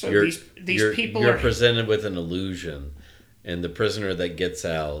 Correct. So these people you're are presented with an illusion, and the prisoner that gets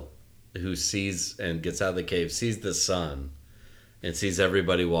out, who sees and gets out of the cave, sees the sun, and sees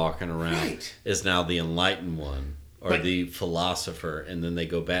everybody walking around, right. is now the enlightened one or the philosopher, and then they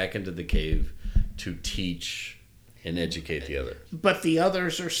go back into the cave to teach and educate the other. But the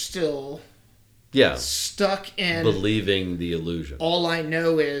others are still stuck in believing the illusion. All I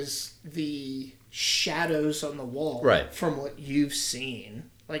know is the shadows on the wall, right, from what you've seen.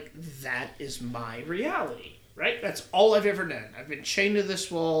 Like, that is my reality, right? That's all I've ever known. I've been chained to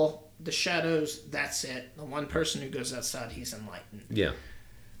this wall, the shadows, that's it. The one person who goes outside, he's enlightened. Yeah.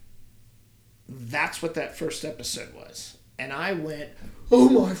 That's what that first episode was. And I went, oh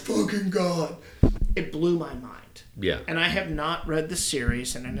my fucking God. It blew my mind. Yeah. And I have not read the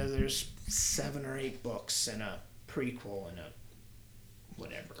series, and I know there's 7 or 8 books and a prequel and a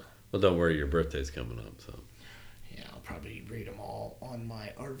whatever. Well, don't worry, your birthday's coming up, so. Yeah, I'll probably read them all on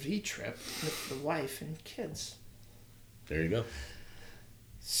my RV trip with the wife and kids. There you go.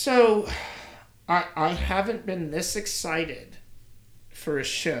 So, I haven't been this excited for a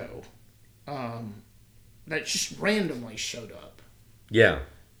show that just randomly showed up. Yeah.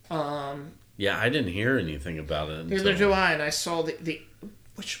 Yeah, I didn't hear anything about it. Neither do I, and I saw the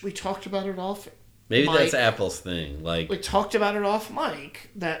which we talked about it off. Maybe Mike, that's Apple's thing. Like, we talked about it off mic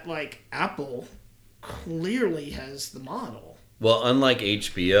that like Apple clearly has the model. Well, unlike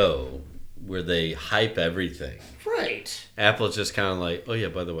HBO, where they hype everything, right? Apple's just kind of like, oh yeah,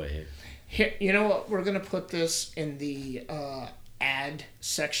 by the way, hey. Here, you know what? We're gonna put this in the ad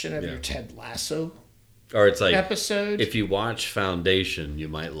section of your Ted Lasso. Or it's like episode. If you watch Foundation, you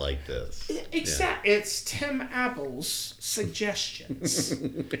might like this. Exactly. Yeah. It's Tim Apple's suggestions.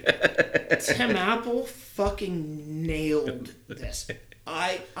 Tim Apple fucking nailed this.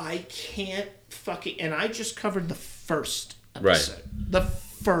 I can't fucking... And I just covered the first episode. Right. The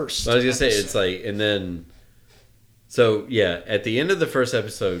first I was going to say, it's like... And then... So, yeah, at the end of the first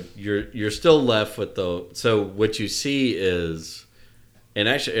episode, you're still left with the... So, what you see is... And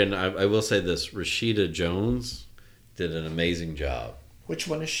actually, and I will say this, Rashida Jones did an amazing job. Which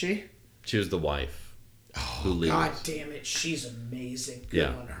one is she? She was the wife. Oh, God damn it. She's amazing. Good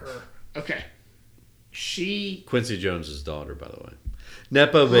on her. Okay. Quincy Jones' daughter, by the way.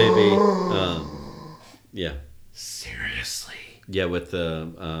 Nepo baby. Yeah. Seriously? Yeah, with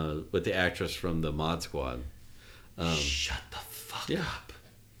the actress from the Mod Squad. Shut the fuck up.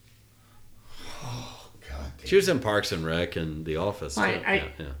 Oh. She was in Parks and Rec and The Office. I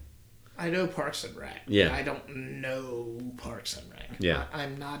know Parks and Rec. Yeah. I don't know Parks and Rec. Yeah.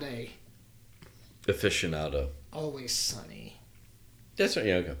 I'm not a... aficionado. Always Sunny. That's right.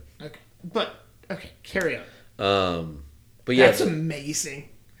 Yeah, okay. Okay. But, okay, carry on. But yeah. That's amazing.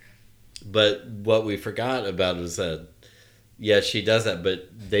 But what we forgot about is that, yeah, she does that, but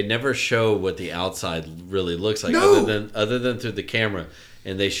they never show what the outside really looks like other than through the camera.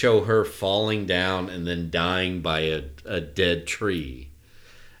 And they show her falling down and then dying by a dead tree.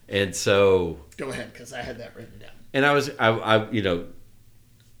 And so... Go ahead, because I had that written down. And I you know,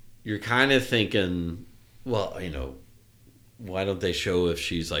 you're kind of thinking, well, you know, why don't they show if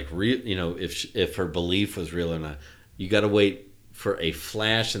she's like real, you know, if her belief was real or not? You got to wait for a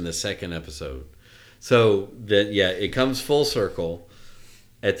flash in the second episode. So then, yeah, it comes full circle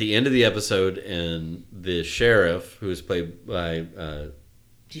at the end of the episode, and the sheriff, who is played by...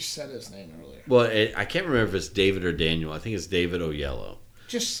 you said his name earlier. Well, I can't remember if it's David or Daniel. I think it's David Oyelowo.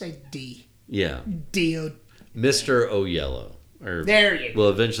 Just say D. Yeah. D-O... Mr. Oyelowo. Or there you go. Will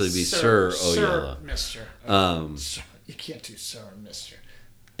eventually be Sir Oyelowo. Sir, Mr. Sir. You can't do Sir and Mr.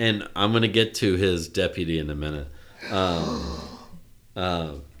 And I'm going to get to his deputy in a minute.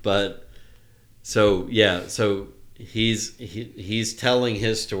 But, so, yeah, so... He's telling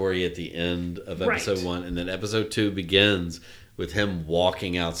his story at the end of episode 1, and then episode 2 begins with him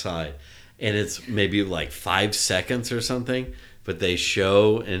walking outside, and it's maybe like 5 seconds or something, but they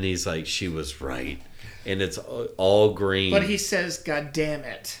show, and he's like, she was right, and it's all green, but he says, God damn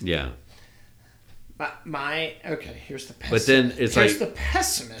it. Yeah. Here's the pessimist. But then it's here's the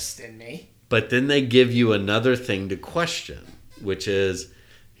pessimist in me. But then they give you another thing to question, which is,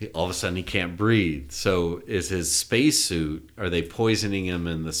 all of a sudden he can't breathe. So is his spacesuit, are they poisoning him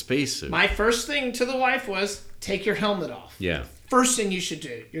in the spacesuit? My first thing to the wife was, take your helmet off. Yeah. first thing you should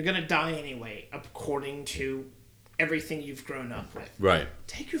do, you're going to die anyway, according to everything you've grown up with. Right.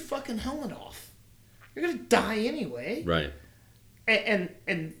 Take your fucking helmet off. You're going to die anyway. Right.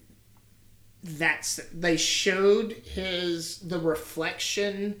 And that's, they showed the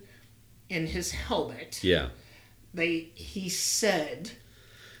reflection in his helmet. Yeah. He said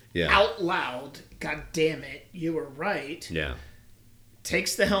yeah. out loud, God damn it, you were right. Yeah.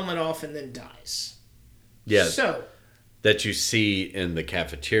 Takes the helmet off and then dies. Yeah. So. That you see in the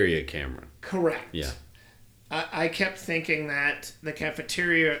cafeteria camera. Correct. Yeah. I kept thinking that the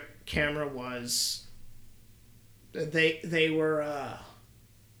cafeteria camera was. They were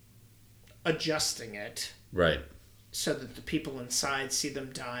adjusting it. Right. So that the people inside see them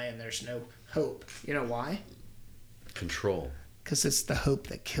die and there's no hope. You know why? Control. Because it's the hope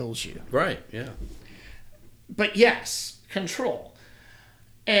that kills you. Right, yeah. But yes, control.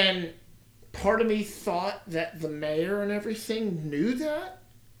 And part of me thought that the mayor and everything knew that.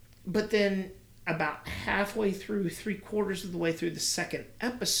 But then about halfway through, 3/4 of the way through the second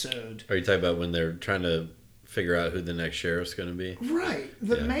episode. Are you talking about when they're trying to figure out who the next sheriff's going to be? Right.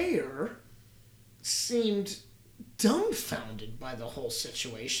 The mayor seemed dumbfounded by the whole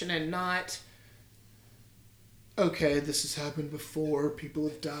situation and not, okay, this has happened before. People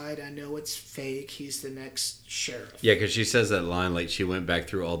have died. I know it's fake. He's the next sheriff. Yeah, because she says that line like she went back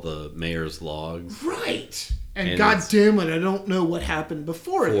through all the mayor's logs. Right. And God damn it, I don't know what happened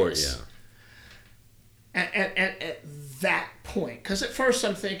before this. Yeah. At that point, because at first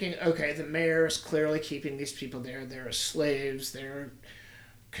I'm thinking, okay, the mayor is clearly keeping these people there. They're slaves. They're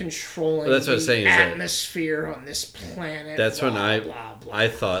controlling the atmosphere on this planet. That's blah, when blah, blah. I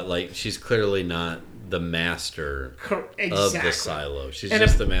thought, like, she's clearly not the master of the silo. She's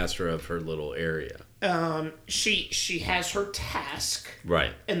just the master of her little area. She has her task.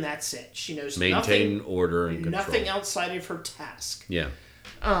 Right. And that's it. She knows maintain order and control. Nothing outside of her task. Yeah.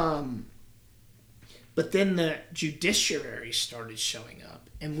 But then the judiciary started showing up.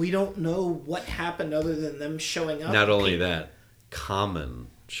 And we don't know what happened other than them showing up. Not only that, Common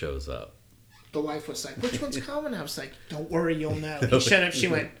shows up. The wife was like, which one's Common? I was like, don't worry, you'll know. He showed up. She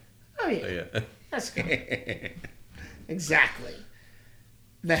went, oh, yeah. That's Common. Exactly.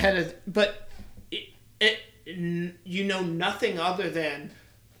 The head of... But you know nothing other than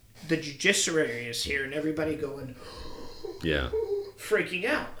the judiciary is here and everybody going... Yeah. Freaking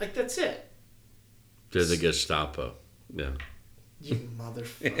out. Like, that's it. They're the Gestapo. Yeah. You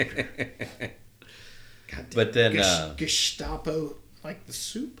motherfucker. God damn. But then... Gestapo, like the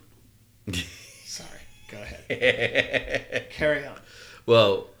soup? Sorry. Go ahead. Carry on.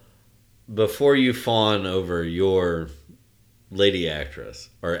 Well, before you fawn over your lady actress,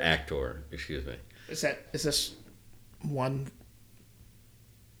 or actor, excuse me. Is this one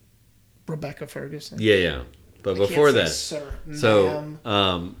Rebecca Ferguson? Yeah. But before that, sir, so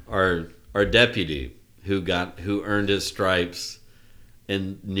our deputy who earned his stripes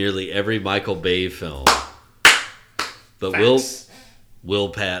in nearly every Michael Bay film, but Will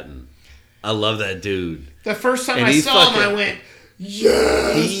Patton, I love that dude. The first time I saw him, I went,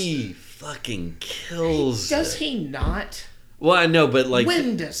 yes. He fucking kills. Does he not? Well, I know, but like,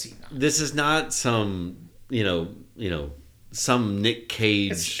 when does he not? This is not some some Nick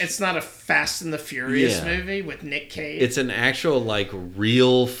Cage. It's not a Fast and the Furious movie with Nick Cage. It's an actual like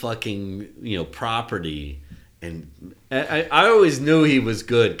real fucking property, and I always knew he was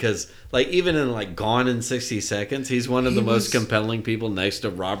good because like even in like Gone in 60 Seconds, he's one of the most compelling people next to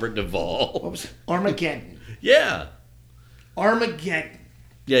Robert Duvall. What was it? Armageddon? Yeah, Armageddon.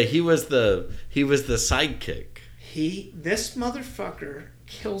 Yeah, he was the sidekick. This motherfucker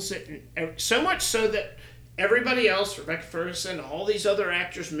kills it, so much so that everybody else, Rebecca Ferguson, all these other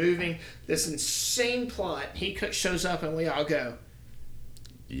actors moving this insane plot, he shows up and we all go,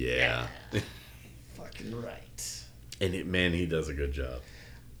 yeah. Fucking right. And he does a good job.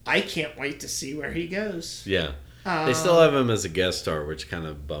 I can't wait to see where he goes. Yeah. They still have him as a guest star, which kind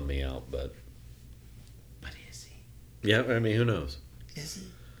of bummed me out, but is he? Yeah, I mean, who knows? Is he?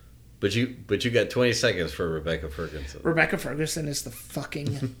 But you got 20 seconds for Rebecca Ferguson. Rebecca Ferguson is the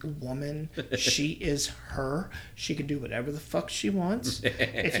fucking woman. She is her. She can do whatever the fuck she wants.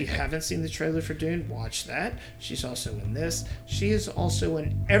 If you haven't seen the trailer for Dune, watch that. She's also in this. She is also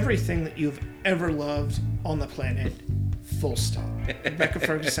in everything that you've ever loved on the planet. Full stop. Rebecca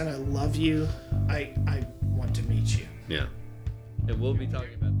Ferguson, I love you. I want to meet you. Yeah. And we'll be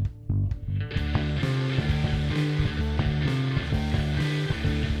talking about that.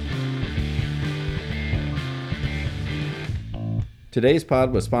 Today's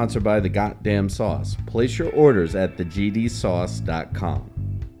pod was sponsored by The Goddamn Sauce. Place your orders at thegdsauce.com.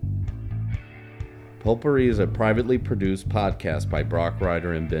 Pulpery is a privately produced podcast by Brock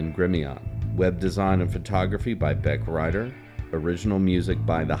Ryder and Ben Grimion. Web design and photography by Beck Ryder. Original music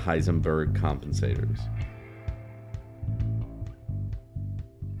by the Heisenberg Compensators.